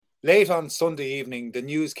Late on Sunday evening, the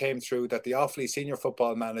news came through that the Offaly senior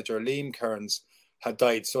football manager, Liam Kearns, had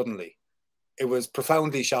died suddenly. It was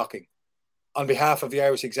profoundly shocking. On behalf of the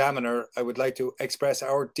Irish Examiner, I would like to express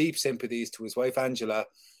our deep sympathies to his wife Angela,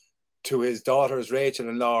 to his daughters Rachel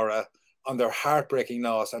and Laura, on their heartbreaking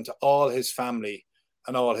loss, and to all his family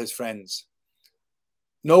and all his friends.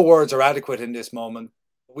 No words are adequate in this moment.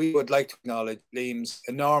 We would like to acknowledge Liam's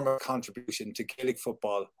enormous contribution to Gaelic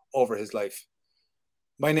football over his life.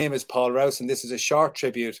 My name is Paul Rouse, and this is a short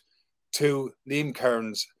tribute to Liam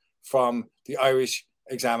Kearns from the Irish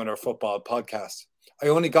Examiner Football Podcast. I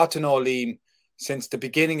only got to know Liam since the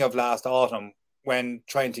beginning of last autumn when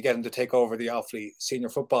trying to get him to take over the Offaly senior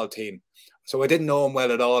football team. So I didn't know him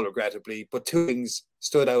well at all, regrettably, but two things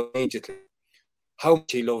stood out immediately. How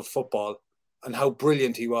much he loved football and how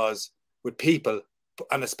brilliant he was with people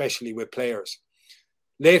and especially with players.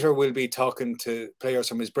 Later, we'll be talking to players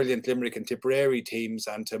from his brilliant Limerick and Tipperary teams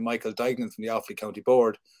and to Michael Duignan from the Offaly County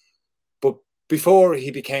Board. But before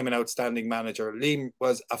he became an outstanding manager, Liam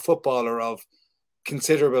was a footballer of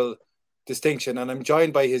considerable distinction, and I'm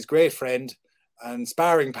joined by his great friend and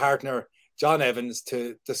sparring partner, John Evans,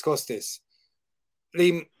 to discuss this.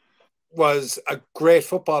 Liam was a great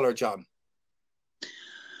footballer, John.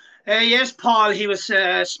 Yes, Paul, he was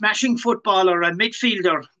a smashing footballer and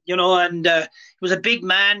midfielder, and he was a big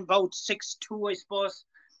man, about 6'2", I suppose,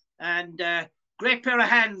 and great pair of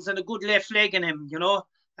hands and a good left leg in him,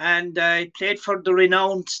 and he played for the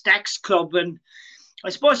renowned Stax club, and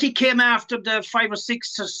I suppose he came after the 5 or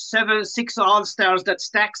 6 or 6 All-Stars that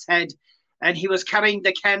Stax had, and he was carrying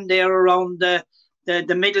the can there around the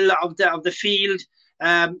middle of the field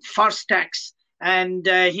for Stax. And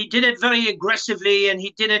he did it very aggressively, and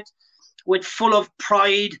he did it with full of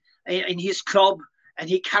pride in his club. And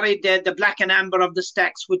he carried the black and amber of the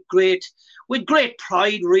Stax with great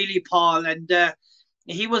pride, really, Paul. And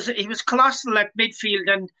he was colossal at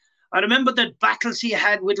midfield. And I remember the battles he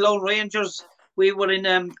had with Lone Rangers. We were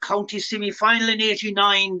in county semi-final in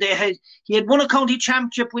 '89. He had won a county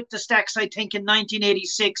championship with the Stax, I think, in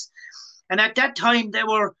 1986. And at that time, they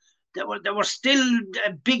were still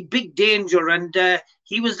a big danger, and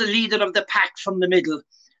he was the leader of the pack from the middle.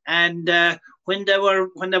 And when they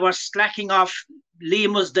were slacking off,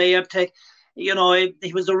 Liam was there to,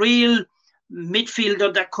 he was a real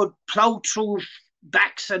midfielder that could plough through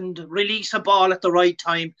backs and release a ball at the right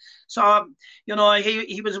time. So,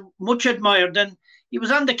 he was much admired, and he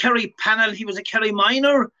was on the Kerry panel. He was a Kerry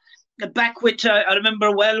minor back with, I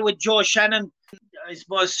remember well, with Joe Shannon. I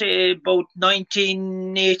suppose say about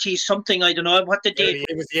 1980 something. I don't know what the date.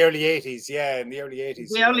 It was the early 80s, yeah, in the early 80s.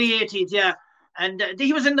 The early 80s, yeah. And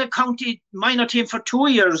he was in the county minor team for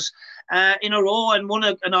 2 years in a row and won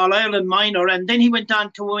an All-Ireland minor. And then he went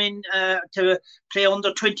on to win to play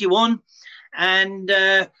under 21. And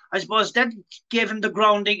I suppose that gave him the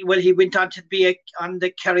grounding. Well, he went on to be on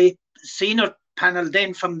the Kerry senior panel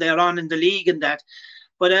then from there on in the league and that.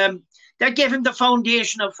 But that gave him the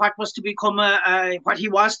foundation of what was to become what he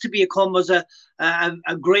was to become was a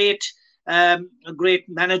great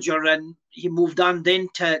manager, and he moved on then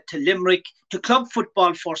to Limerick, to club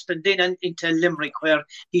football first, and then into Limerick, where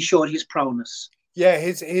he showed his prowess. Yeah,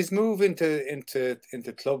 his move into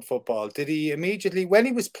club football. Did he immediately, when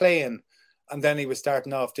he was playing, and then he was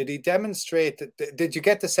starting off, did he demonstrate that? Did you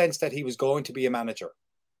get the sense that he was going to be a manager?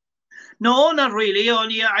 No, not really.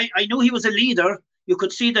 Only I knew he was a leader. You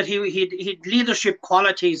could see that he had leadership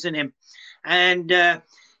qualities in him, and there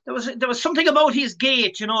was something about his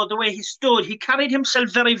gait, the way he stood. He carried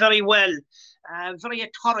himself very, very well, very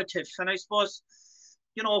authoritative. And I suppose,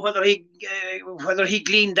 whether he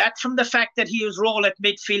gleaned that from the fact that he was role at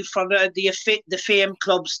midfield for the famed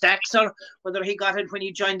club Stax, or whether he got it when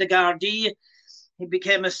he joined the Gardaí. He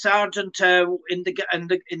became a sergeant in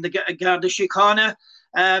the Garda Síochána.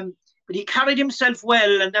 But he carried himself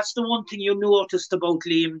well, and that's the one thing you noticed about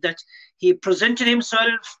Liam, that he presented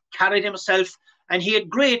himself, carried himself, and he had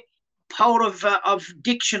great power of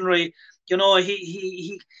dictionary.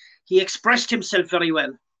 He expressed himself very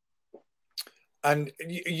well. And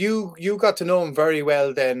you got to know him very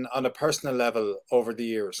well then on a personal level over the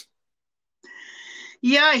years.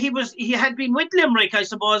 Yeah, he had been with Limerick, I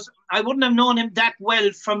suppose. I wouldn't have known him that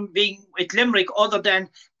well from being with Limerick, other than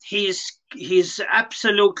he's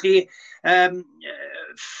absolutely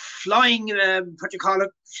flying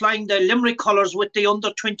flying the Limerick colours with the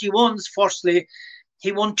under-21s. Firstly,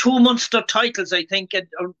 he won 2 Munster titles, I think,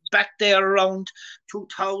 back there around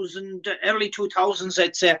 2000, early 2000s,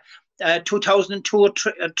 I'd say, 2002 or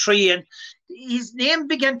 3, and his name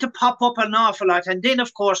began to pop up an awful lot. And then,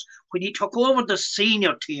 of course, when he took over the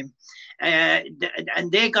senior team,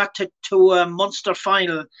 and they got to a Munster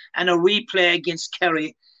final and a replay against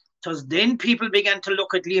Kerry. Because then people began to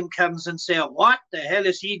look at Liam Kearns and say, what the hell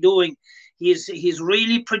is he doing? He's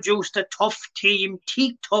really produced a tough team,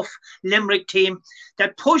 tough Limerick team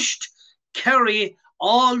that pushed Kerry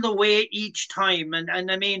all the way each time.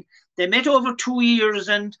 And I mean, they met over 2 years,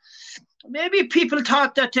 and maybe people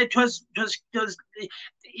thought that it was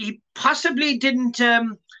he possibly didn't,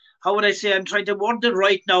 how would I say, I'm trying to word it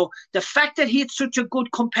right now. The fact that he had such a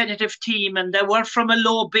good competitive team and they were from a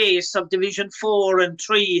low base of Division 4 and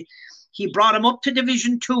 3, he brought them up to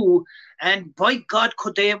Division 2, and by God,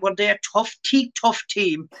 were they a tough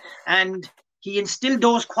team. And he instilled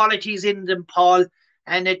those qualities in them, Paul.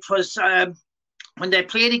 And it was, when they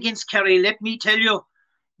played against Kerry, let me tell you,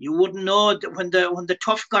 you wouldn't know when the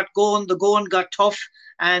tough got going, the going got tough,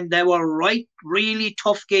 and they were really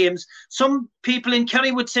tough games. Some people in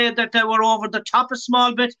Kerry would say that they were over the top a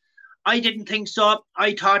small bit. I didn't think so.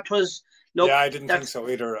 I thought it was, look. Yeah, I didn't think so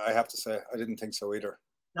either, I have to say. I didn't think so either.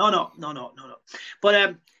 No.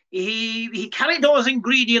 But he carried those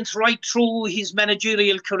ingredients right through his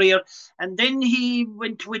managerial career, and then he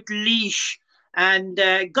went with Laois and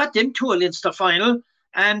got them to a Leinster final.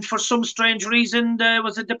 And for some strange reason, there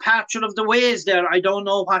was a departure of the ways there. I don't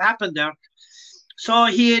know what happened there. So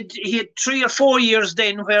he had 3 or 4 years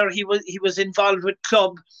then where he was involved with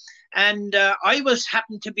club, and I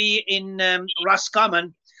happened to be in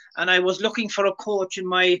Roscommon, and I was looking for a coach in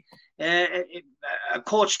my a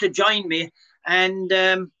coach to join me, and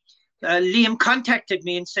Liam contacted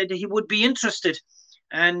me and said that he would be interested,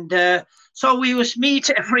 and so we was meet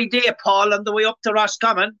every day, Paul, on the way up to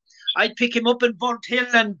Roscommon. I'd pick him up in Burnt Hill,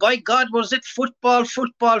 and by God, was it football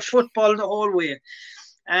the whole way.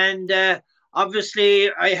 And obviously,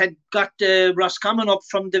 I had got Roscommon up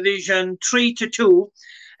from Division 3 to 2,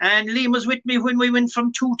 and Liam was with me when we went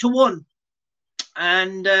from 2 to 1.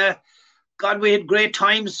 And God, we had great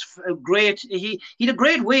times. He had a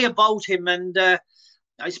great way about him, and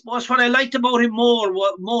I suppose what I liked about him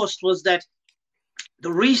most was that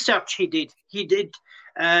the research he did.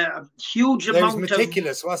 A huge amount. He was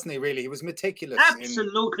meticulous, wasn't he, really? He was meticulous.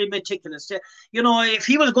 Absolutely meticulous. You know, if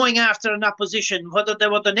he was going after an opposition, whether they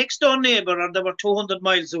were the next door neighbour or they were 200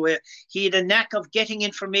 miles away, he had a knack of getting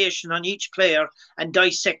information on each player and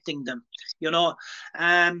dissecting them, you know.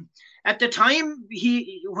 At the time,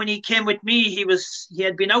 when he came with me, he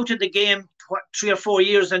had been out of the game 3 or 4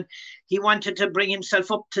 years, and he wanted to bring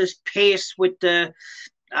himself up to pace with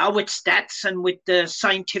stats and with the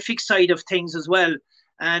scientific side of things as well.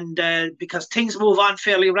 And because things move on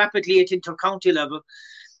fairly rapidly at inter-county level.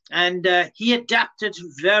 And he adapted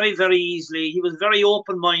very, very easily. He was very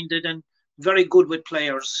open-minded and very good with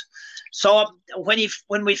players. So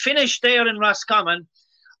when we finished there in Roscommon,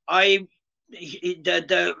 the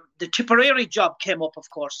Tipperary job came up, of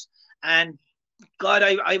course. And God,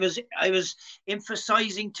 I was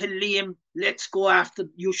emphasizing to Liam,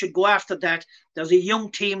 you should go after that. There's a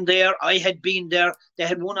young team there. I had been there. They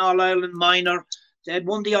had won All-Ireland Minor. They had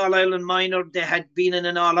won the All-Ireland Minor. They had been in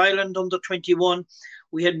an All-Ireland under-21.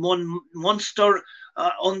 We had won Munster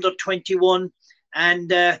under-21.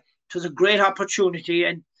 And it was a great opportunity.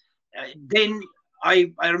 And then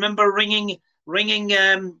I remember ringing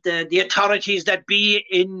the authorities that be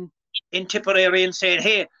in Tipperary and saying,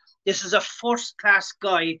 hey, this is a first-class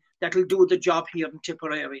guy that will do the job here in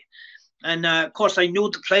Tipperary. And, of course, I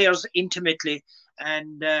knew the players intimately.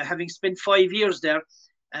 And having spent 5 years there,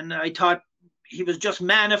 and I thought he was just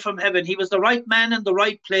manna from heaven. He was the right man in the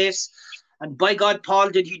right place. And by God, Paul,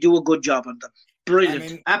 did he do a good job on them.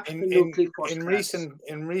 Brilliant. Absolutely first-class.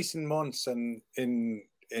 In recent months and in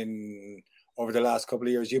over the last couple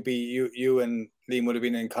of years, you and Liam would have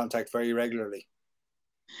been in contact very regularly.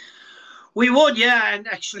 We would, yeah, and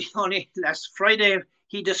actually only last Friday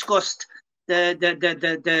he discussed the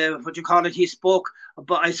what you call it.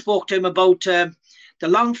 I spoke to him about the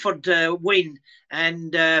Longford win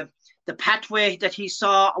and the pathway that he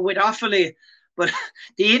saw with Offaly. But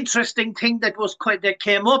the interesting thing that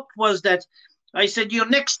came up was that I said your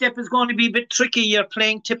next step is going to be a bit tricky. You're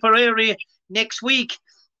playing Tipperary next week,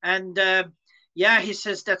 and he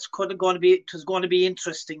says it was going to be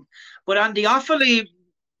interesting. But on the Offaly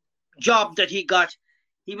job that he got,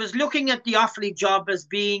 he was looking at the Offaly job as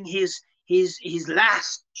being his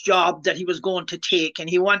last job that he was going to take, and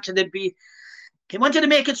he wanted to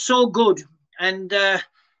make it so good. And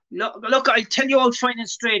look, I'll tell you out fine and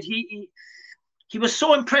straight, he was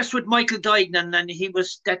so impressed with Michael Duignan, and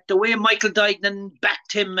the way Michael Duignan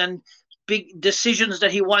backed him and big decisions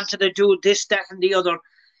that he wanted to do this, that, and the other.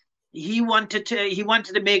 He wanted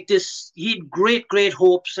to make this. He had great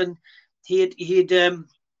hopes, and he had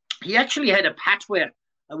he actually had a pathway.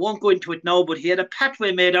 I won't go into it now, but he had a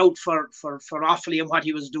pathway made out for Offaly and what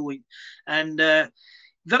he was doing. And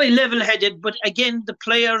very level-headed. But again, the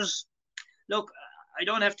players, look, I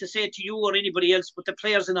don't have to say it to you or anybody else, but the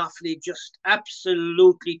players in Offaly just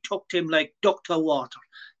absolutely took him like duck to water.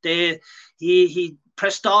 He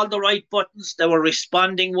pressed all the right buttons. They were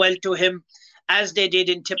responding well to him, as they did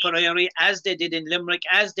in Tipperary, as they did in Limerick,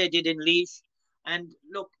 as they did in Leith. And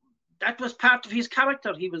look, that was part of his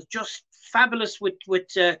character. He was just fabulous with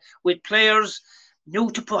players.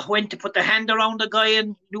 Knew when to put the hand around a guy,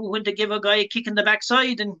 and knew when to give a guy a kick in the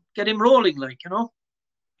backside and get him rolling,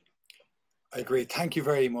 I agree. Thank you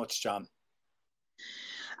very much, John.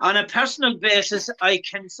 On a personal basis, I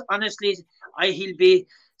can honestly, he'll be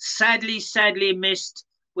sadly missed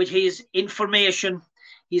with his information,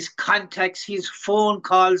 his contacts, his phone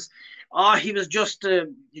calls. He was just a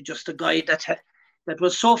guy that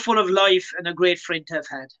was so full of life and a great friend to have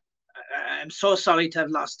had. I'm so sorry to have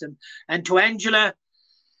lost him. And to Angela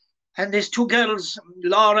and his two girls,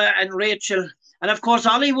 Laura and Rachel. And of course,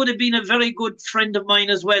 Ollie would have been a very good friend of mine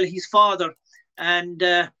as well, his father. And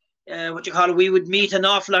we would meet an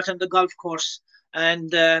awful lot on the golf course.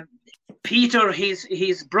 And Peter,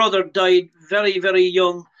 his brother, died very, very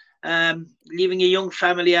young, leaving a young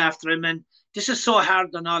family after him. And this is so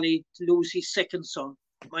hard on Ollie to lose his second son.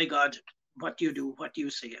 My God, what do you do? What do you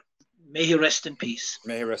say? May he rest in peace.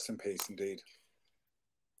 May he rest in peace, indeed.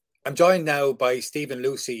 I'm joined now by Stephen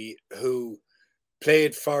Lucy, who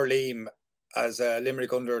played for Liam as a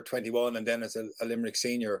Limerick under-21 and then as a Limerick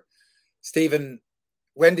senior. Stephen,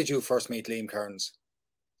 when did you first meet Liam Kearns?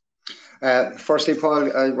 Firstly,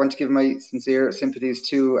 Paul, I want to give my sincere sympathies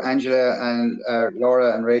to Angela and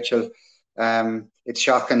Laura and Rachel. It's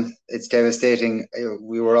shocking. It's devastating.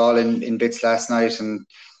 We were all in bits last night and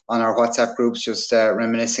on our WhatsApp groups just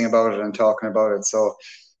reminiscing about it and talking about it. So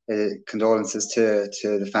condolences to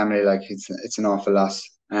the family. Like it's an awful loss.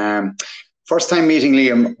 First time meeting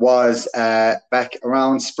Liam was back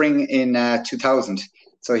around spring in 2000.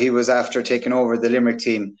 So he was after taking over the Limerick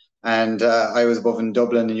team, and I was above in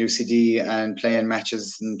Dublin in UCD and playing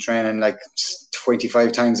matches and training like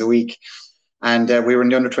 25 times a week. And we were in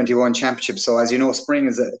the under-21 championship. So as you know, spring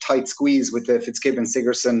is a tight squeeze with the Fitzgibbon,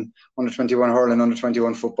 Sigerson, under-21 hurling,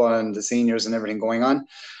 under-21 football and the seniors and everything going on.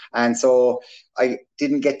 And so I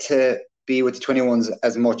didn't get to be with the 21s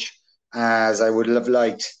as much as I would have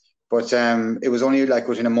liked. But it was only like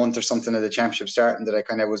within a month or something of the championship starting that I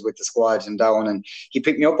kind of was with the squad and down. And he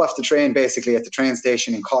picked me up off the train, basically, at the train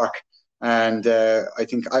station in Cork. And I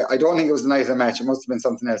don't think it was the night of the match. It must have been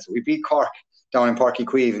something else. We beat Cork down in Páirc Uí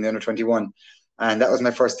Chaoimh in the under-21. And that was my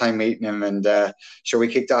first time meeting him. And sure, we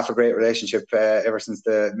kicked off a great relationship ever since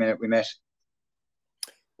the minute we met.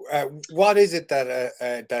 What is it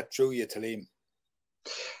that drew you to Liam?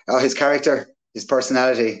 His character, his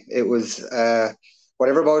personality. It was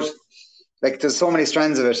whatever about, like, there's so many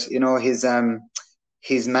strands of it. You know, his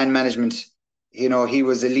man management. You know, he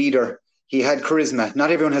was a leader. He had charisma. Not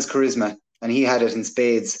everyone has charisma, and he had it in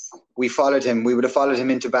spades. We followed him. We would have followed him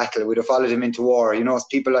into battle. We'd have followed him into war. You know, it's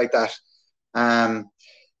people like that.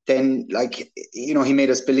 Then, like, you know, he made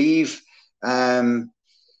us believe.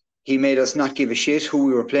 He made us not give a shit who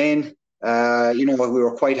we were playing. You know, we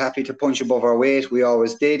were quite happy to punch above our weight. We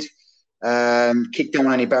always did. Kick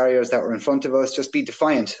down any barriers that were in front of us. Just be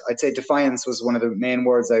defiant. I'd say defiance was one of the main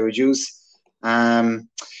words I would use.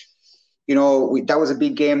 You know, that was a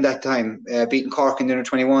big game that time, beating Cork in the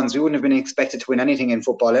under-21s. We wouldn't have been expected to win anything in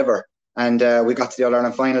football ever. And we got to the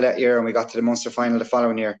All-Ireland final that year, and we got to the Munster final the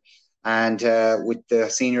following year. And with the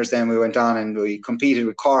seniors then, we went on and we competed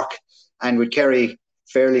with Cork and with Kerry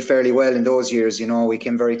fairly well in those years. You know, we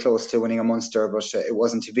came very close to winning a Munster, but it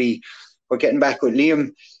wasn't to be. But getting back with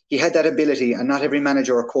Liam, he had that ability, and not every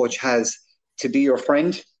manager or coach has, to be your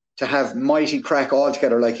friend, to have mighty crack all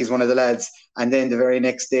together like he's one of the lads, and then the very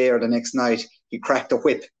next day or the next night, he cracked the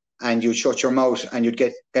whip and you'd shut your mouth and you'd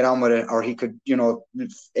get on with it, or he could, you know,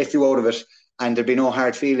 F you out of it, and there'd be no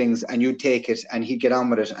hard feelings, and you'd take it and he'd get on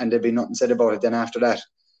with it, and there'd be nothing said about it then after that.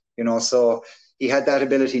 You know, so he had that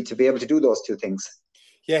ability to be able to do those two things.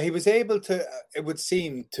 Yeah, he was able to, it would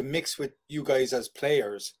seem, to mix with you guys as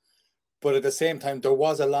players, but at the same time, there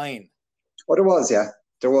was a line. Oh, there was, yeah.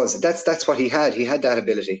 There was. That's what he had. He had that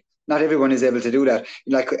ability. Not everyone is able to do that.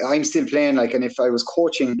 Like, I'm still playing, like, and if I was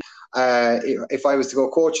coaching, if I was to go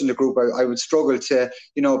coach in the group, I would struggle to,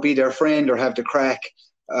 you know, be their friend or have the crack,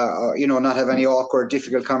 you know, not have any awkward,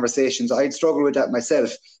 difficult conversations. I'd struggle with that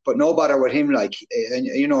myself, but no bother with him. Like, and,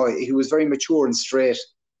 you know, he was very mature and straight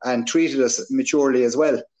and treated us maturely as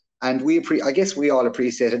well. And I guess we all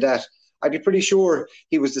appreciated that. I'd be pretty sure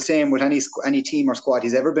he was the same with any team or squad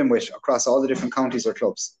he's ever been with across all the different counties or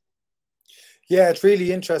clubs. Yeah, it's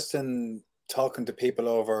really interesting talking to people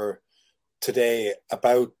over today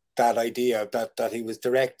about that idea that he was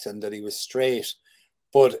direct and that he was straight.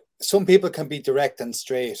 But some people can be direct and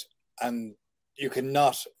straight, and you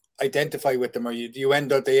cannot identify with them, or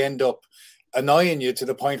they end up annoying you to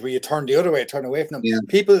the point where you turn the other way, turn away from them. Yeah.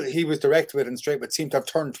 People he was direct with and straight with seem to have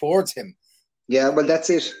turned towards him. Yeah, well, that's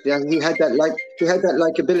it. Yeah, he had that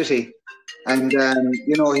likability, and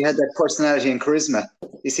he had that personality and charisma.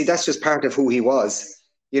 You see, that's just part of who he was.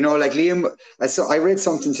 Like Liam, I read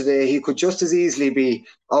something today. He could just as easily be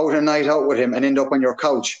out a night out with him and end up on your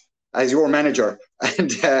couch as your manager,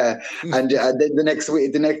 and the next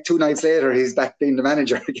week, the next 2 nights later, he's back being the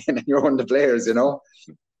manager again, and you're one of the players.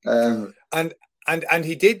 And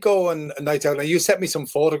he did go on a night out. And you sent me some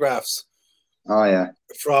photographs. Oh yeah,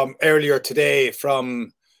 from earlier today,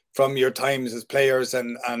 from your times as players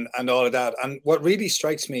and all of that. And what really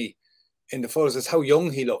strikes me in the photos is how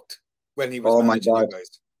young he looked when he was managing you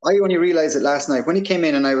guys. I only realized it last night when he came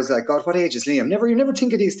in, and I was like, God, what age is Liam? You never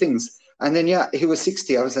think of these things. And then, he was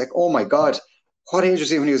 60. I was like, oh my God, what age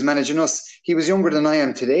was he when he was managing us? He was younger than I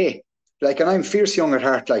am today. And I'm fierce young at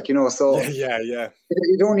heart, so. Yeah.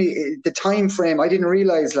 It only, the time frame, I didn't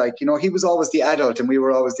realize, he was always the adult and we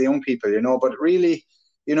were always the young people, but really,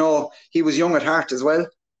 he was young at heart as well.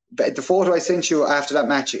 But the photo I sent you after that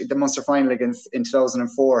match, the Munster final in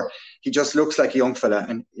 2004, he just looks like a young fella.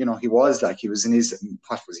 And, he was in his,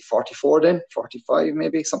 what was he, 44 then? 45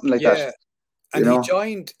 maybe, something like that. And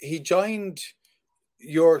he joined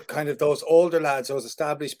your kind of those older lads, those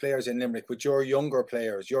established players in Limerick with your younger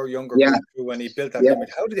players, your younger crew when he built that Limerick.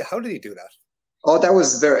 How did he do that? Oh, that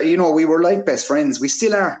was very, we were like best friends. We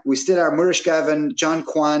still are. Murish Gavin, John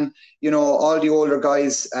Kwan, all the older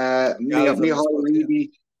guys, Mihal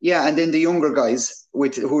Reedy. Yeah, and then the younger guys,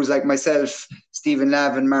 who's like myself, Stephen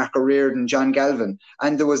Lavin, Mark O'Riordan, John Galvin.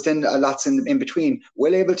 And there was then lots in between.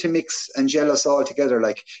 Well able to mix and gel us all together.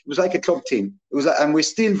 It was like a club team. And we're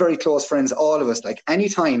still very close friends, all of us.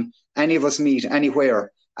 Anytime any of us meet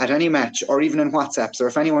anywhere, at any match, or even in WhatsApps, or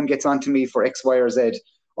if anyone gets onto me for X, Y, or Z,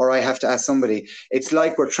 or I have to ask somebody, it's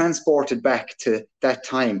like we're transported back to that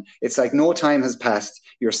time. It's like no time has passed.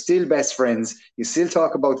 You're still best friends. You still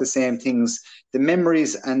talk about the same things. The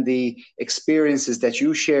memories and the experiences that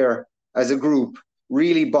you share as a group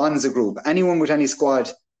really bonds a group. Anyone with any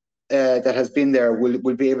squad that has been there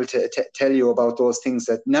will be able to tell you about those things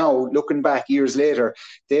that now, looking back years later,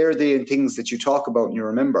 they're the things that you talk about and you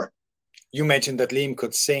remember. You mentioned that Liam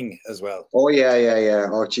could sing as well. Oh yeah.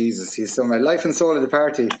 Oh Jesus, he's so my life and soul of the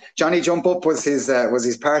party. Johnny Jump Up was his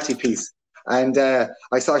party piece, and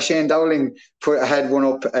I saw Shane Dowling had one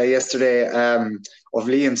up yesterday of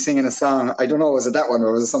Liam singing a song. I don't know, was it that one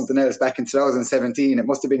or was it something else? Back in 2017, it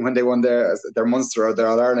must have been when they won their Munster or their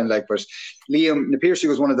All Ireland. But Liam Na Piarsaigh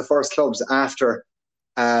was one of the first clubs after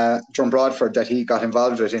Drumbrodford that he got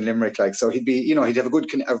involved with in Limerick, so he'd be, he'd have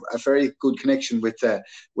a very good connection with Na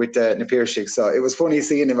Piarsaigh. So it was funny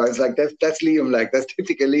seeing him. I was like, that's Liam, that's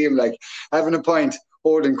typical Liam, having a pint,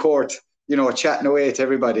 holding court, chatting away to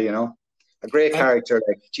everybody, a great character.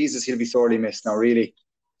 Jesus, he'll be sorely missed now, really.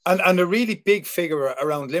 And a really big figure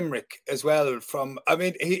around Limerick as well.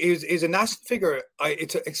 He's a national figure.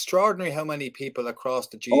 It's extraordinary how many people across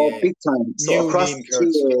the GAA. Oh, big time. So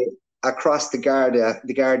across the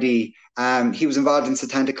Gardaí, he was involved in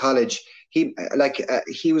Setanta College. He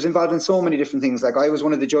was involved in so many different things. I was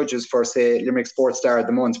one of the judges for, say, Limerick Sports Star of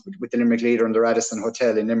the Month with the Limerick Leader and the Radisson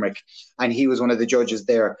Hotel in Limerick, and he was one of the judges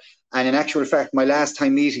there. And in actual fact, my last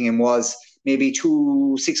time meeting him was maybe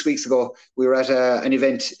 6 weeks ago. We were at an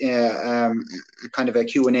event, kind of a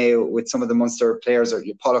Q&A with some of the Munster players, or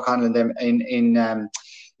Paul O'Connell and them in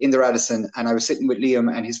the Radisson, and I was sitting with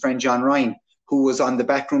Liam and his friend John Ryan, who was on the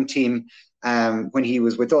backroom team when he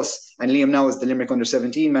was with us. And Liam now is the Limerick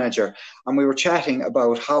Under-17 manager. And we were chatting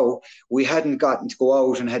about how we hadn't gotten to go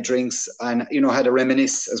out and had drinks and, had a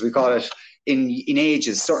reminisce, as we call it, in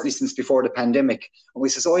ages, certainly since before the pandemic. And we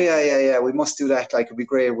says, oh, yeah, we must do that. It'd be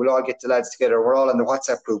great. We'll all get the lads together. We're all in the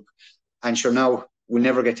WhatsApp group. And sure, now we'll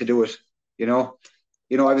never get to do it,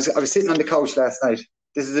 I was sitting on the couch last night.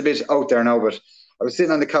 This is a bit out there now, but I was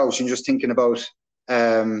sitting on the couch and just thinking about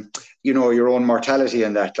your own mortality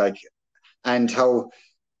and that, and how,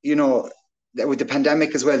 with the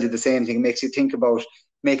pandemic as well, did the same thing. It makes you think about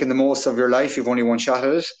making the most of your life. You've only one shot at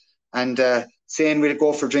it, and saying we'll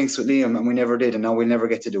go for drinks with Liam, and we never did, and now we'll never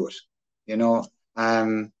get to do it.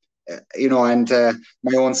 And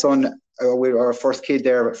my own son, we were our first kid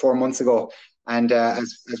there about 4 months ago, And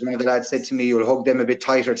as one of the lads said to me, you'll hug them a bit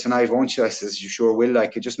tighter tonight, won't you? I says, you sure will.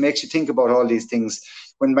 Like, it just makes you think about all these things.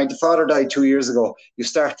 When my father died 2 years ago, you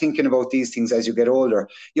start thinking about these things as you get older.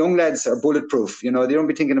 Young lads are bulletproof, you know, they don't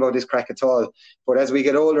be thinking about this crack at all. But as we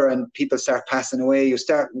get older and people start passing away, you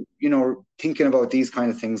start, you know, thinking about these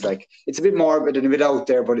kind of things. Like, it's a bit morbid and a bit out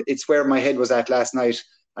there, but it's where my head was at last night.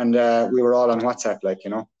 And we were all on WhatsApp, like,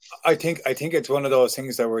 you know. I think it's one of those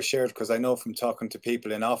things that were shared, because I know from talking to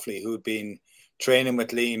people in Offaly who'd been training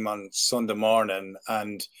with Liam on Sunday morning,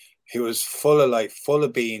 and he was full of life, full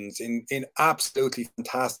of beans, in absolutely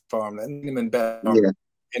fantastic form, and in better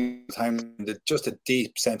in time. Just a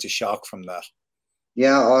deep sense of shock from that.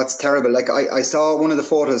 Yeah, oh, it's terrible. Like, I saw one of the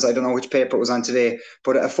photos, I don't know which paper it was on today,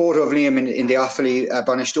 but a photo of Liam in the Offaly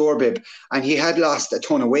Bannister bib, and he had lost a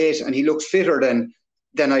ton of weight, and he looked fitter than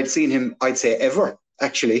I'd seen him, I'd say, ever,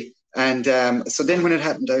 actually. And so then when it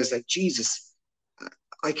happened, I was like, Jesus,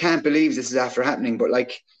 I can't believe this is after happening. But,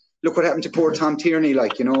 like, look what happened to poor Tom Tierney,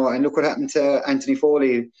 like, you know, and look what happened to Anthony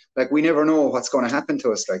Foley. Like, we never know what's going to happen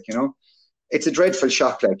to us, like, you know. It's a dreadful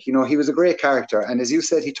shock, like, you know. He was a great character, and as you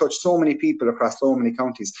said, he touched so many people across so many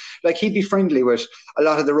counties. Like, he'd be friendly with a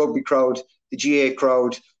lot of the rugby crowd, the GA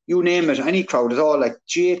crowd, you name it, any crowd at all, like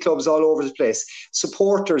GA clubs all over the place.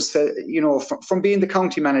 Supporters, you know, from being the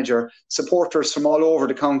county manager, supporters from all over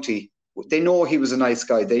the county, they know he was a nice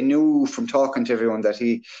guy. They knew from talking to everyone that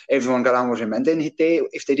everyone got on with him. And then if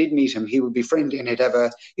they did meet him, he would be friendly, and he'd have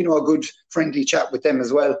a good friendly chat with them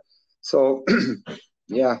as well. So,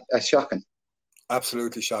 yeah, that's shocking.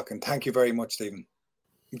 Absolutely shocking. Thank you very much, Stephen.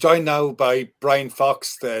 I'm joined now by Brian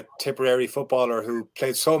Fox, the Tipperary footballer who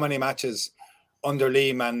played so many matches under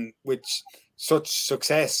Liam and with such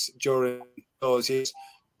success during those years.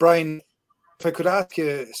 Brian, if I could ask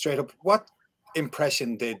you straight up, what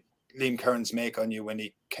impression did Liam Kearns make on you when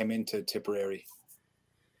he came into Tipperary?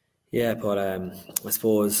 Yeah, but I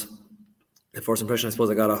suppose the first impression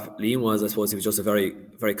I got of Liam was, he was just a very,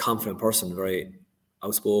 very confident person, very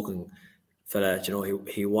outspoken fella. You know,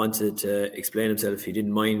 he wanted to explain himself. He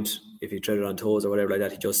didn't mind if he treaded on toes or whatever like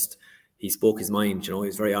that. He spoke his mind. You know, he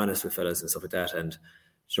was very honest with fellas and stuff like that. And,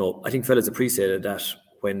 you know, I think fellas appreciated that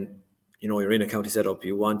when, you know, you're in a county setup,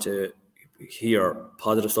 you want to hear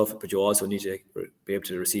positive stuff, but you also need to be able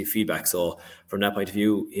to receive feedback. So from that point of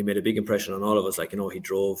view, he made a big impression on all of us. Like, you know, he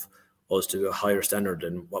drove us to a higher standard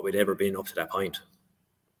than what we'd ever been up to that point.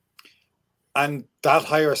 And that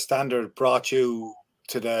higher standard brought you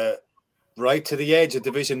to the edge of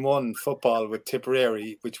Division 1 football with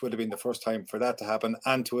Tipperary, which would have been the first time for that to happen,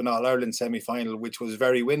 and to an All-Ireland semi-final, which was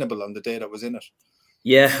very winnable on the day that was in it.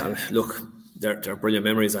 Yeah, look, they're brilliant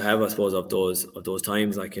memories I have, I suppose, of those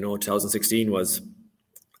times. Like, you know, 2016 was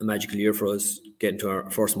a magical year for us, getting to our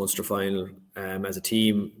first Munster final as a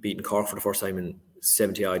team, beating Cork for the first time in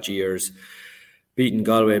 70-odd years, beating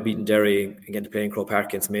Galway, beating Derry, and getting to play in Croke Park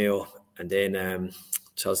against Mayo. And then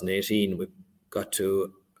 2018, we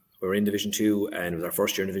were in Division 2, and it was our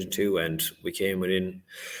first year in Division 2, and we came within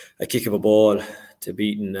a kick of a ball to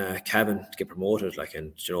beating Cavan to get promoted. Like,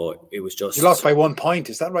 and, you know, it was just... You lost by 1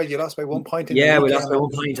 point, is that right? You lost by 1 point? Yeah, we lost by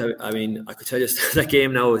 1 point. I mean, I could tell you that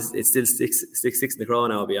game now, it's still 6-6 in the craw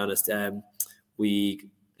now, I'll be honest.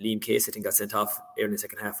 Liam Case, I think, got sent off early in the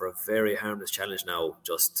second half for a very harmless challenge now,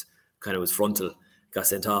 just kind of was frontal, got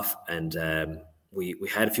sent off, and we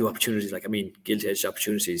had a few opportunities, guilty-edged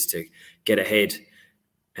opportunities to get ahead,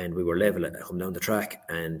 and we were level coming down the track,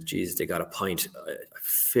 and Jesus, they got a point. I'm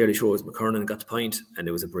fairly sure it was McKernan got the point, and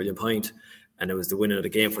it was a brilliant point, and it was the winner of the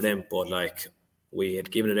game for them. But we had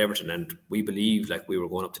given it Everton, and we believed we were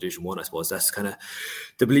going up to Division 1. I suppose that's kind of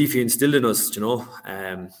the belief he instilled in us,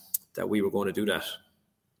 that we were going to do that.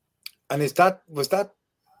 And was that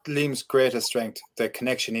Liam's greatest strength, the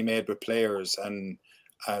connection he made with players and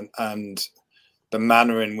the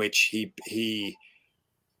manner in which he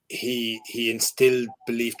instilled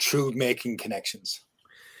belief through making connections?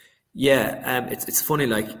 Yeah, it's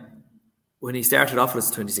funny. When he started off with us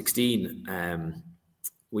in 2016,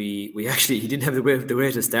 we actually, he didn't have the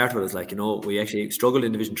way to start with us. We actually struggled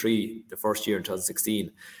in Division 3 the first year in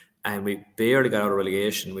 2016, and we barely got out of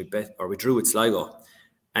relegation. We drew with Sligo,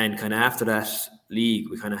 and kind of after that league,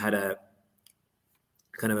 we kind of had a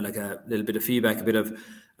little bit of feedback, a bit of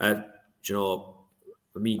a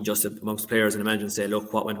meeting just amongst players and the management, say,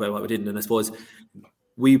 look, what went well, what we didn't. And I suppose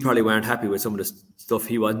we probably weren't happy with some of the stuff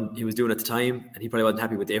he was doing at the time, and he probably wasn't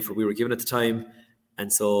happy with the effort we were giving at the time.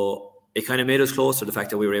 And so it kind of made us closer to the fact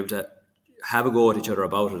that we were able to have a go at each other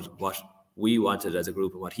about it, what we wanted as a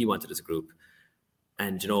group and what he wanted as a group.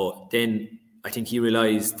 And, then I think he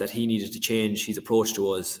realised that he needed to change his approach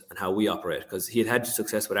to us and how we operate, because he had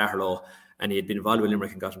success with Aherlow and he had been involved with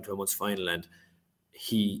Limerick and got him to a month's final, and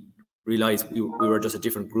he realised we were just a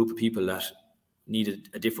different group of people that needed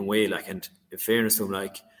a different way, like, and in fairness to him,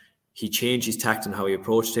 like, he changed his tact and how he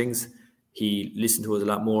approached things. He listened to us a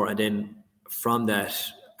lot more, and then from that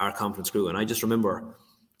our confidence grew. And I just remember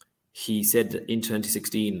he said in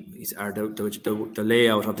 2016 the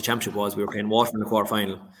layout of the championship was we were playing Waterford in the quarter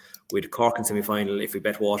final, we had Cork in semi-final if we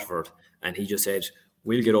bet Waterford, and he just said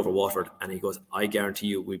we'll get over Waterford, and he goes, I guarantee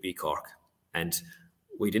you we'll beat Cork. And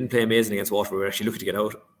we didn't play amazing against Waterford. We were actually looking to get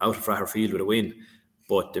out of Fraher Field with a win,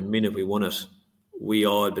 but the minute we won it, we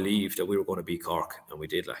all believed that we were going to beat Cork, and we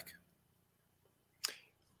did, like.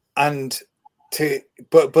 And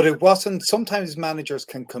but it wasn't. Sometimes managers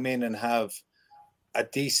can come in and have a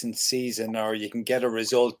decent season, or you can get a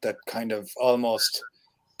result that kind of almost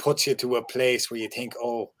puts you to a place where you think,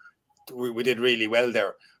 oh, we did really well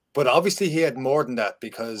there. But obviously he had more than that,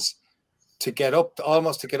 because to get up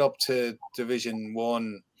to Division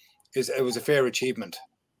 1 it was a fair achievement.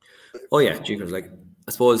 Oh yeah, because, like,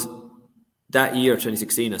 I suppose that year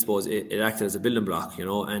 2016, I suppose it acted as a building block, you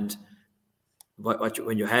know. And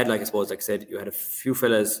when you had, like, I suppose, like I said, you had a few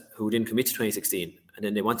fellas who didn't commit to 2016, and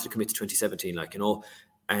then they wanted to commit to 2017, like, you know.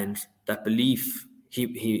 And that belief,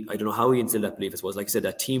 he I don't know how he instilled that belief. I suppose, like I said,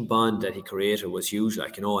 that team bond that he created was huge,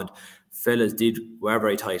 like, you know. And fellas were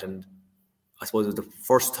very tight, and I suppose it was the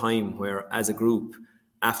first time where, as a group,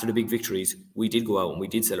 after the big victories, we did go out and we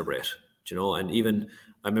did celebrate, you know. And even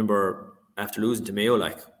I remember after losing to Mayo,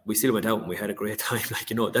 like, we still went out and we had a great time, like,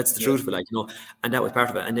 you know. That's the truth of it, like, you know. And that was part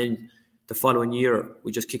of it. And then the following year,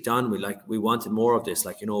 we just kicked on. We wanted more of this,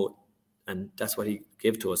 like, you know, and that's what he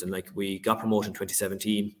gave to us. And, like, we got promoted in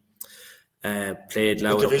 2017, played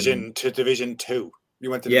Louth to Division 2. You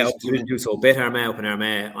went to Division 2. So bet Armagh up in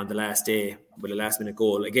Armagh on the last day with a last minute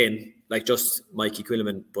goal. Again, like, just Mikey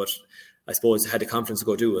Quilliman, but I suppose had the confidence to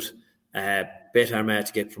go do it. Bet Armagh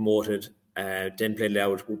to get promoted. Then played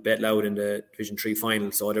Louth. We bet Louth in the Division 3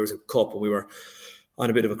 final. So there was a cup, and we were on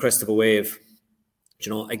a bit of a crest of a wave, you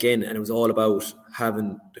know, again. And it was all about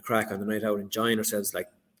having the crack on the night out, enjoying ourselves. Like,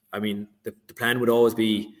 I mean, the plan would always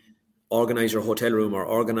be organise your hotel room or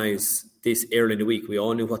organise this early in the week. We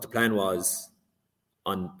all knew what the plan was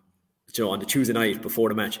on the Tuesday night before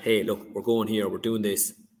the match. Hey, look, we're going here, we're doing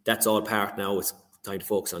this. That's all part now. It's time to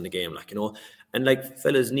focus on the game, like, you know. And, like,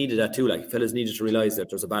 fellas needed that too. Like, fellas needed to realise that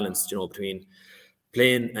there's a balance, you know, between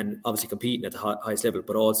playing and obviously competing at the highest level,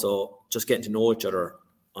 but also just getting to know each other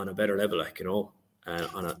on a better level, like, you know,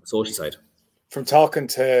 on a social side. From talking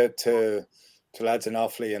to lads in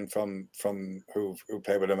Offaly and from who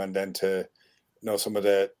play with them, and then to, you know, some of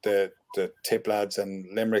the Tip lads and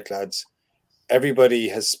Limerick lads, everybody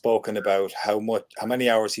has spoken about how many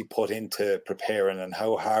hours he put into preparing and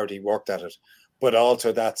how hard he worked at it, but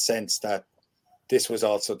also that sense that this was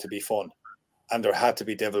also to be fun, and there had to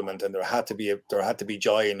be devilment, and there had to be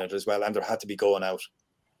joy in it as well, and there had to be going out.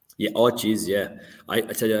 Yeah. Oh, geez. Yeah. I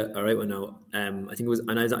tell you, all right, well, now, I think it was,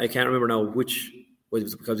 and I can't remember now which. Well, it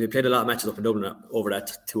was because we played a lot of matches up in Dublin over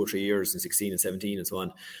that 2 or 3 years in 16 and 17 and so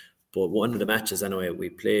on. But one of the matches, anyway, we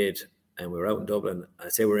played and we were out in Dublin.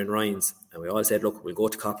 I'd say we were in Ryan's, and we all said, look, we'll go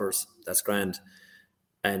to Coppers. That's grand.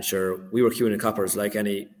 And sure, we were queuing in Coppers like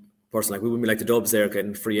any person. Like, we wouldn't be like the Dubs there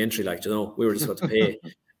getting free entry. Like, you know, we were just about to pay.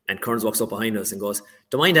 And Kearns walks up behind us and goes,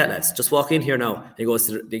 don't mind that, lads. Just walk in here now. And he goes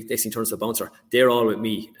to the next thing, turns to the bouncer. They're all with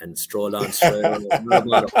me, and strolled on straight on.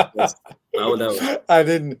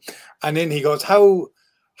 And then he goes, how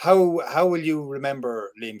will you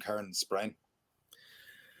remember Liam Kearns, Brian?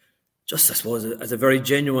 Just, I suppose, as a very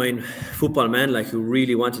genuine football man, like, who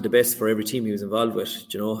really wanted the best for every team he was involved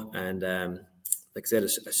with, you know. And like I said,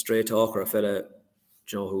 a straight talker, a fella,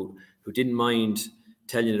 you know, who didn't mind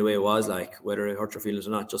telling you the way it was, like, whether it hurt your feelings or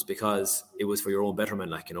not, just because it was for your own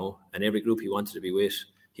betterment, like, you know. And every group he wanted to be with,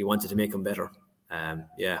 he wanted to make them better.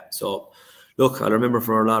 So look, I remember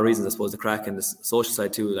for a lot of reasons, I suppose, the crack and the social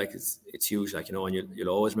side too, like, it's huge, like, you know. And you'll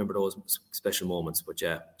always remember those special moments. But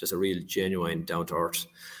yeah, just a real genuine, down to earth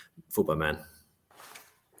football man.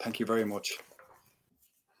 Thank you very much.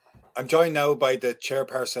 I'm joined now by the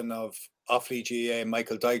chairperson of Offaly GAA,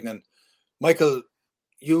 Michael Duignan. Michael,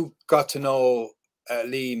 you got to know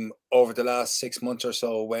Liam over the last 6 months or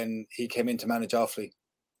so when he came in to manage Offaly.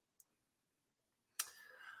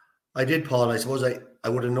 I did, Paul. I suppose I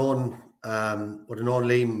would have known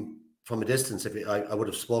Liam from a distance. If I would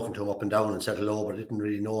have spoken to him up and down and said hello, but I didn't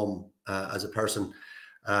really know him as a person.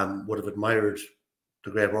 Would have admired the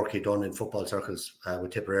great work he'd done in football circles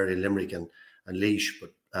with Tipperary, Limerick and Laois.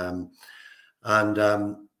 But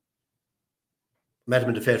met him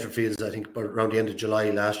in the Faithful Fields, I think, around the end of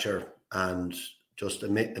July last year, and just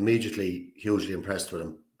immediately hugely impressed with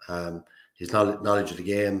him. his knowledge of the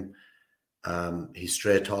game. He's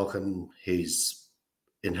straight talking. He's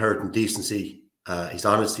inherent decency. His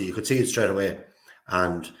honesty. You could see it straight away.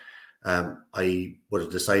 And I would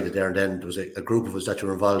have decided there and then, there was a group of us that you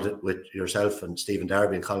were involved with, yourself and Stephen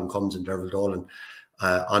Darby and Colin Cummins and Derval Dolan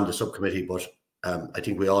on the subcommittee. But I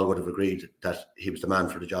think we all would have agreed that he was the man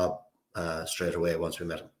for the job straight away once we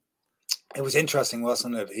met him. It was interesting,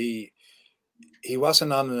 wasn't it? He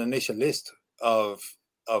wasn't on an initial list of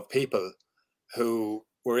people who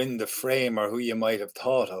were in the frame or who you might have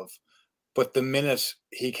thought of. But the minute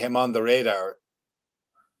he came on the radar,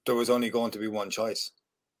 there was only going to be one choice.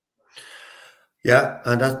 Yeah,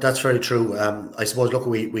 and that's very true. I suppose, look,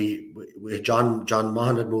 we John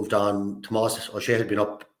Maughan had moved on. Tomas O'Shea had been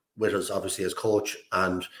up with us, obviously, as coach,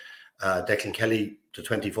 and Declan Kelly, the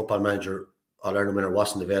 20 football manager, All-Ireland winner,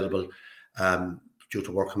 wasn't available due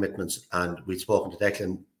to work commitments. And we'd spoken to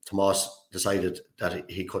Declan. Tomas decided that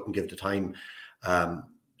he couldn't give the time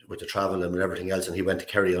with the travel and with everything else, and he went to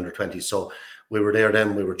Kerry under 20. So we were there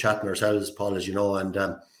then. We were chatting ourselves, Paul, as you know, and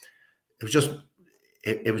it was just.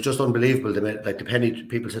 It was just unbelievable. Like the penny,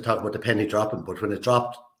 people talk about the penny dropping, but when it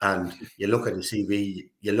dropped and you look at the CV,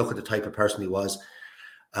 you look at the type of person he was,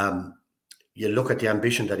 you look at the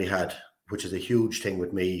ambition that he had, which is a huge thing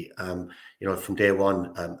with me, from day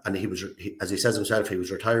one. And he was, as he says himself, he was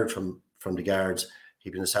retired from the Guards.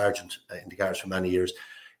 He'd been a sergeant in the Guards for many years.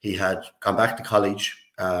 He had gone back to college.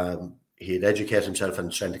 He had educated himself in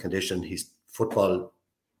strength and condition. His football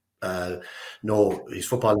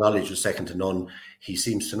knowledge was second to none. He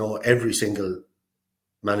seems to know every single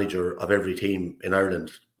manager of every team in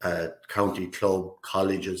Ireland, county, club,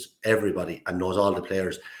 colleges, everybody, and knows all the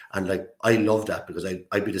players. And like, I love that, because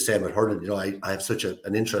I'd be the same at hurling. I have such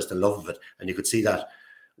an interest and love of it, and you could see that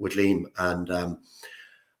with Liam.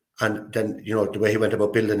 And then, the way he went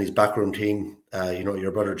about building his backroom team,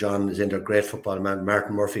 your brother John is in there, great football man,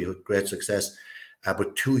 Martin Murphy, who had great success.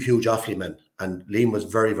 But two huge Offaly men, and Liam was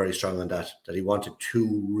very, very strong on that he wanted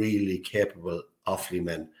two really capable Offaly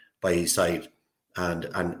men by his side,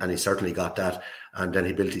 and he certainly got that. And then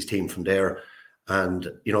he built his team from there. And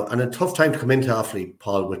and a tough time to come into Offaly,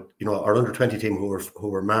 Paul, with our under-20 team who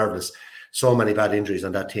were marvellous. So many bad injuries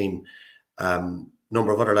on that team.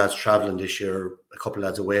 Number of other lads travelling this year, a couple of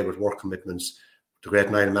lads away with work commitments. The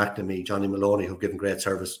great Niall McNamee, Johnny Maloney, who've given great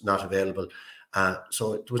service, not available.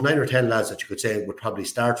 So it was 9 or 10 lads that you could say would probably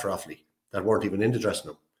start for Offaly that weren't even in the dressing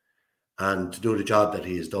room. And to do the job that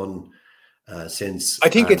he has done since... I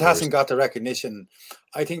think it hasn't got the recognition.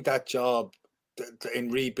 I think that job in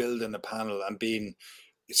rebuilding the panel and being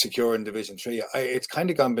secure in Division 3, it's kind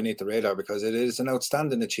of gone beneath the radar, because it is an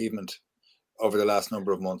outstanding achievement over the last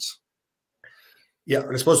number of months. Yeah,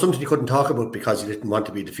 I suppose something you couldn't talk about because you didn't want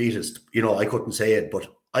to be defeatist. I couldn't say it, but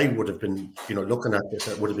I would have been, looking at this,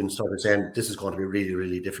 I would have been sort of saying, this is going to be a really,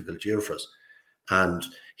 really difficult year for us. And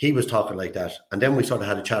he was talking like that. And then we sort of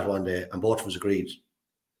had a chat one day, and both of us agreed,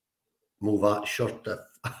 move on, shut the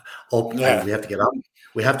up. Yeah. And we have to get on.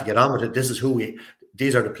 We have to get on with it. This is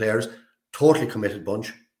these are the players, totally committed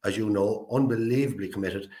bunch, as you know, unbelievably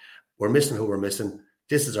committed. We're missing who we're missing.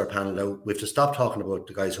 This is our panel now. We have to stop talking about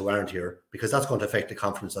the guys who aren't here, because that's going to affect the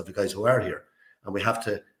confidence of the guys who are here. And we have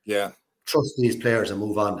to trust these players and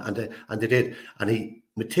move on. And they did. And he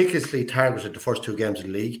meticulously targeted the first two games of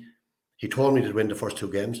the league. He told me to win the first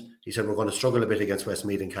two games. He said, we're going to struggle a bit against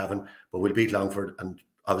Westmeath and Cavan, but we'll beat Longford. And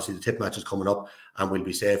obviously the tip match is coming up and we'll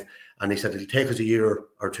be safe. And he said, it'll take us a year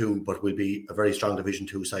or two, but we'll be a very strong Division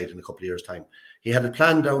 2 side in a couple of years' time. He had it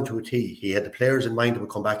planned down to a T. He had the players in mind that would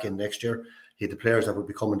come back in next year. He had the players that would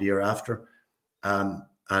be coming the year after. And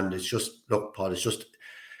it's just, look, Paul, it's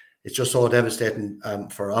just so devastating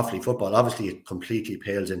for Offaly football. Obviously, it completely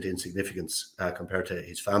pales into insignificance compared to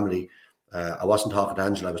his family. I wasn't talking to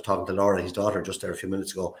Angela. I was talking to Laura, his daughter, just there a few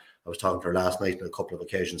minutes ago. I was talking to her last night on a couple of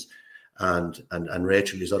occasions, and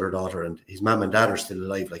Rachel, his other daughter, and his mum and dad are still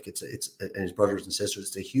alive. Like it's and his brothers and sisters.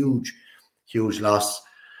 It's a huge loss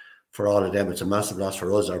for all of them. It's a massive loss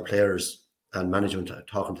for us, our players and management.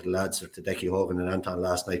 Talking to the lads, to Decky Hogan and Anton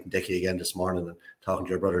last night, and Decky again this morning, and talking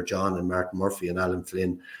to your brother John and Martin Murphy and Alan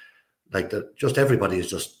Flynn. Like just everybody is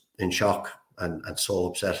just in shock and so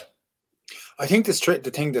upset. I think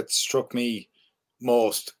the thing that struck me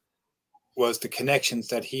most was the connections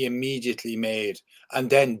that he immediately made and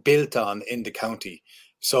then built on in the county.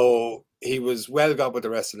 So he was well got with the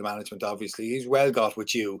rest of the management, obviously. He's well got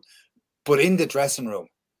with you. But in the dressing room,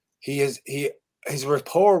 his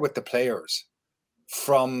rapport with the players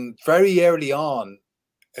from very early on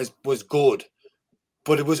was good,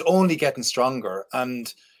 but it was only getting stronger.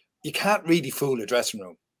 And you can't really fool a dressing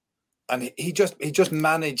room. and he just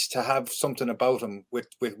managed to have something about him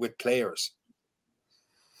with players.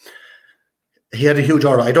 He had a huge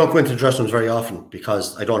aura. I don't go into the dressing rooms very often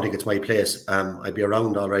because I don't think it's my place. I'd be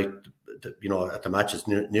around all right, you know, at the matches,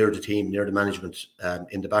 near the team, near the management,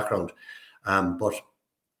 in the background. But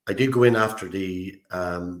I did go in after the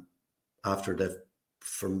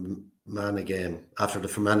Fermanagh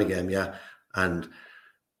game, yeah, and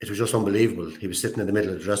it was just unbelievable. He was sitting in the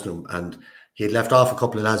middle of the dressing room, and he had left off a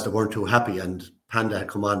couple of lads that weren't too happy, and Panda had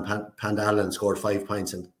come on. Panda Allen scored 5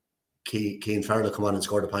 points, and Cian Farrell had come on and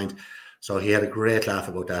scored a point. So he had a great laugh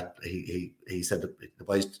about that. He said that the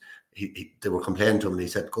boys, they were complaining to him, and he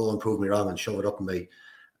said, "Go and prove me wrong and shove it up in me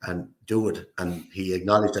and do it." And he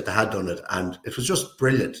acknowledged that they had done it, and it was just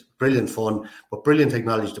brilliant fun, but brilliant to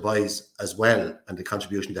acknowledge the boys as well and the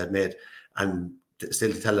contribution they had made, and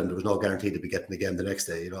still to tell them there was no guarantee to be getting the game the next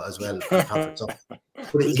day, you know, as well. So,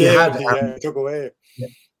 but he took away.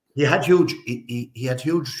 He had huge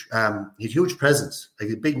presence,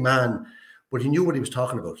 like a big man, but he knew what he was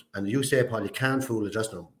talking about. And you say, Paul, you can't fool a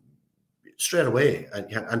dressing room straight away.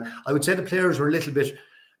 And I would say the players were a little bit,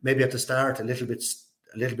 maybe at the start, a little bit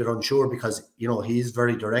unsure, because, you know, he is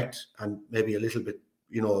very direct, and maybe a little bit,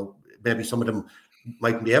 you know, maybe some of them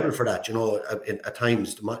mightn't be able for that, you know, at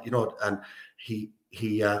times, you know, and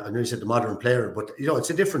I know you said the modern player, but, you know,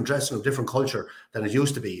 it's a different dressing room, different culture than it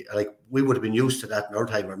used to be. Like, we would have been used to that in our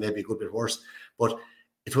time, or maybe a good bit worse, but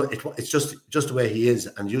it's just the way he is.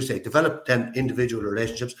 And you say develop then individual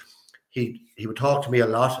relationships. He would talk to me a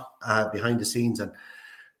lot behind the scenes and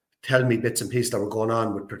tell me bits and pieces that were going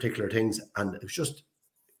on with particular things, and I was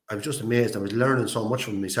just amazed. I was learning so much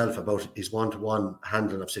from myself about his one-to-one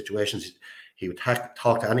handling of situations. He would talk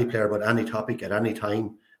to any player about any topic at any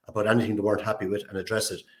time, about anything they weren't happy with, and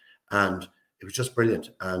address it. And it was just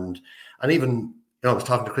brilliant. And even, you know, I was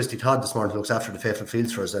talking to Christy Todd this morning, who looks after the Faithful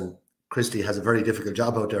Fields for us, and Christy has a very difficult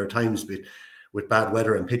job out there at times with bad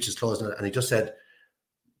weather and pitches closing. And he just said,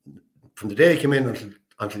 from the day he came in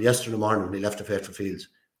until yesterday morning when he left the Faithful Fields,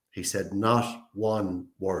 he said not one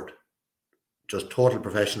word. Just total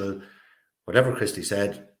professional. Whatever Christy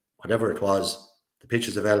said, whatever it was, the pitch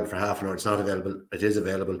is available for half an hour. It's not available. It is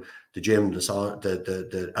available. The gym,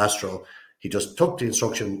 the Astro. He just took the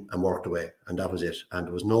instruction and worked away, and that was it. And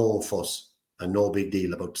there was no fuss and no big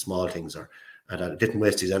deal about small things, and it didn't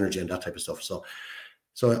waste his energy and that type of stuff. So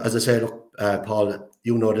as I say, look, Paul,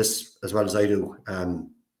 you know this as well as I do.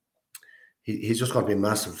 He's just going to be a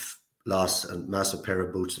massive loss and massive pair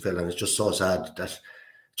of boots to fill, and it's just so sad that it's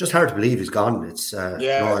just hard to believe he's gone. It's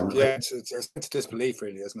it's disbelief,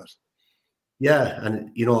 really, isn't it? Yeah,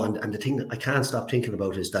 and you know, and the thing I can't stop thinking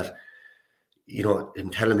about is that, you know,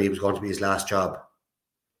 him telling me it was going to be his last job,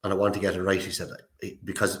 and I want to get it right. He said,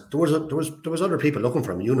 because there was other people looking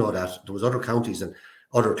for him. You know that there was other counties and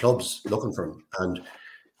other clubs looking for him, and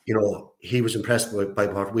you know, he was impressed by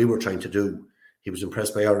what we were trying to do. He was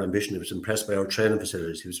impressed by our ambition. He was impressed by our training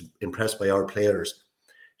facilities. He was impressed by our players.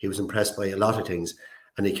 He was impressed by a lot of things,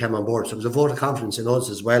 and he came on board. So it was a vote of confidence in us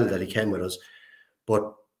as well that he came with us.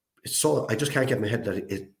 But it's so, I just can't get in my head that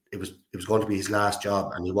it was going to be his last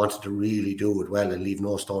job, and he wanted to really do it well and leave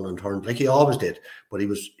no stone unturned, like he always did. But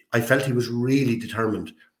I felt he was really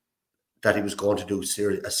determined that he was going to do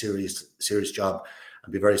a serious job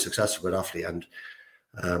and be very successful with Offaly. And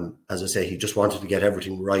as I say, he just wanted to get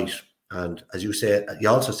everything right. And as you say, you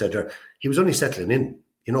also said there, he was only settling in,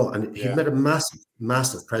 you know, and he made a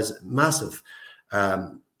massive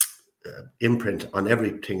imprint on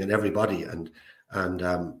everything and everybody. And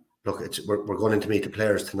look, we're going in to meet the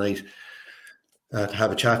players tonight to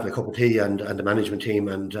have a chat and a cup of tea and the management team,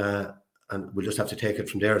 and we'll just have to take it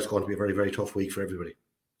from there. It's going to be a very, very tough week for everybody.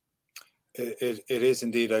 It is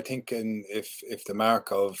indeed. I think if the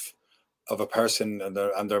mark of a person and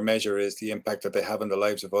their measure is the impact that they have in the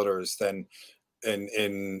lives of others, then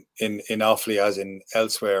in Offaly as in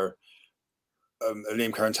elsewhere,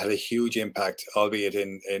 Liam Kearns had a huge impact, albeit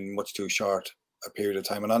in much too short a period of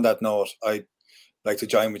time. And on that note, I'd like to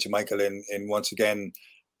join with you, Michael, in once again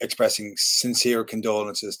expressing sincere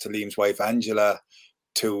condolences to Liam's wife Angela,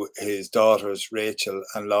 to his daughters Rachel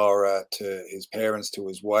and Laura, to his parents, to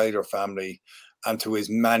his wider family, and to his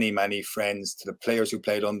many, many friends, to the players who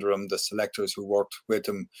played under him, the selectors who worked with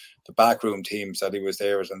him, the backroom teams that he was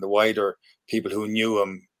there with, and the wider people who knew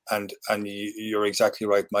him. And you're exactly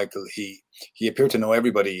right, Michael. He appeared to know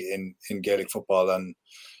everybody in Gaelic football, and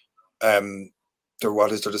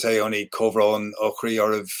what is there to say? Only Covrón Ochri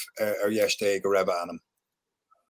or Yeshte Gareba Anam.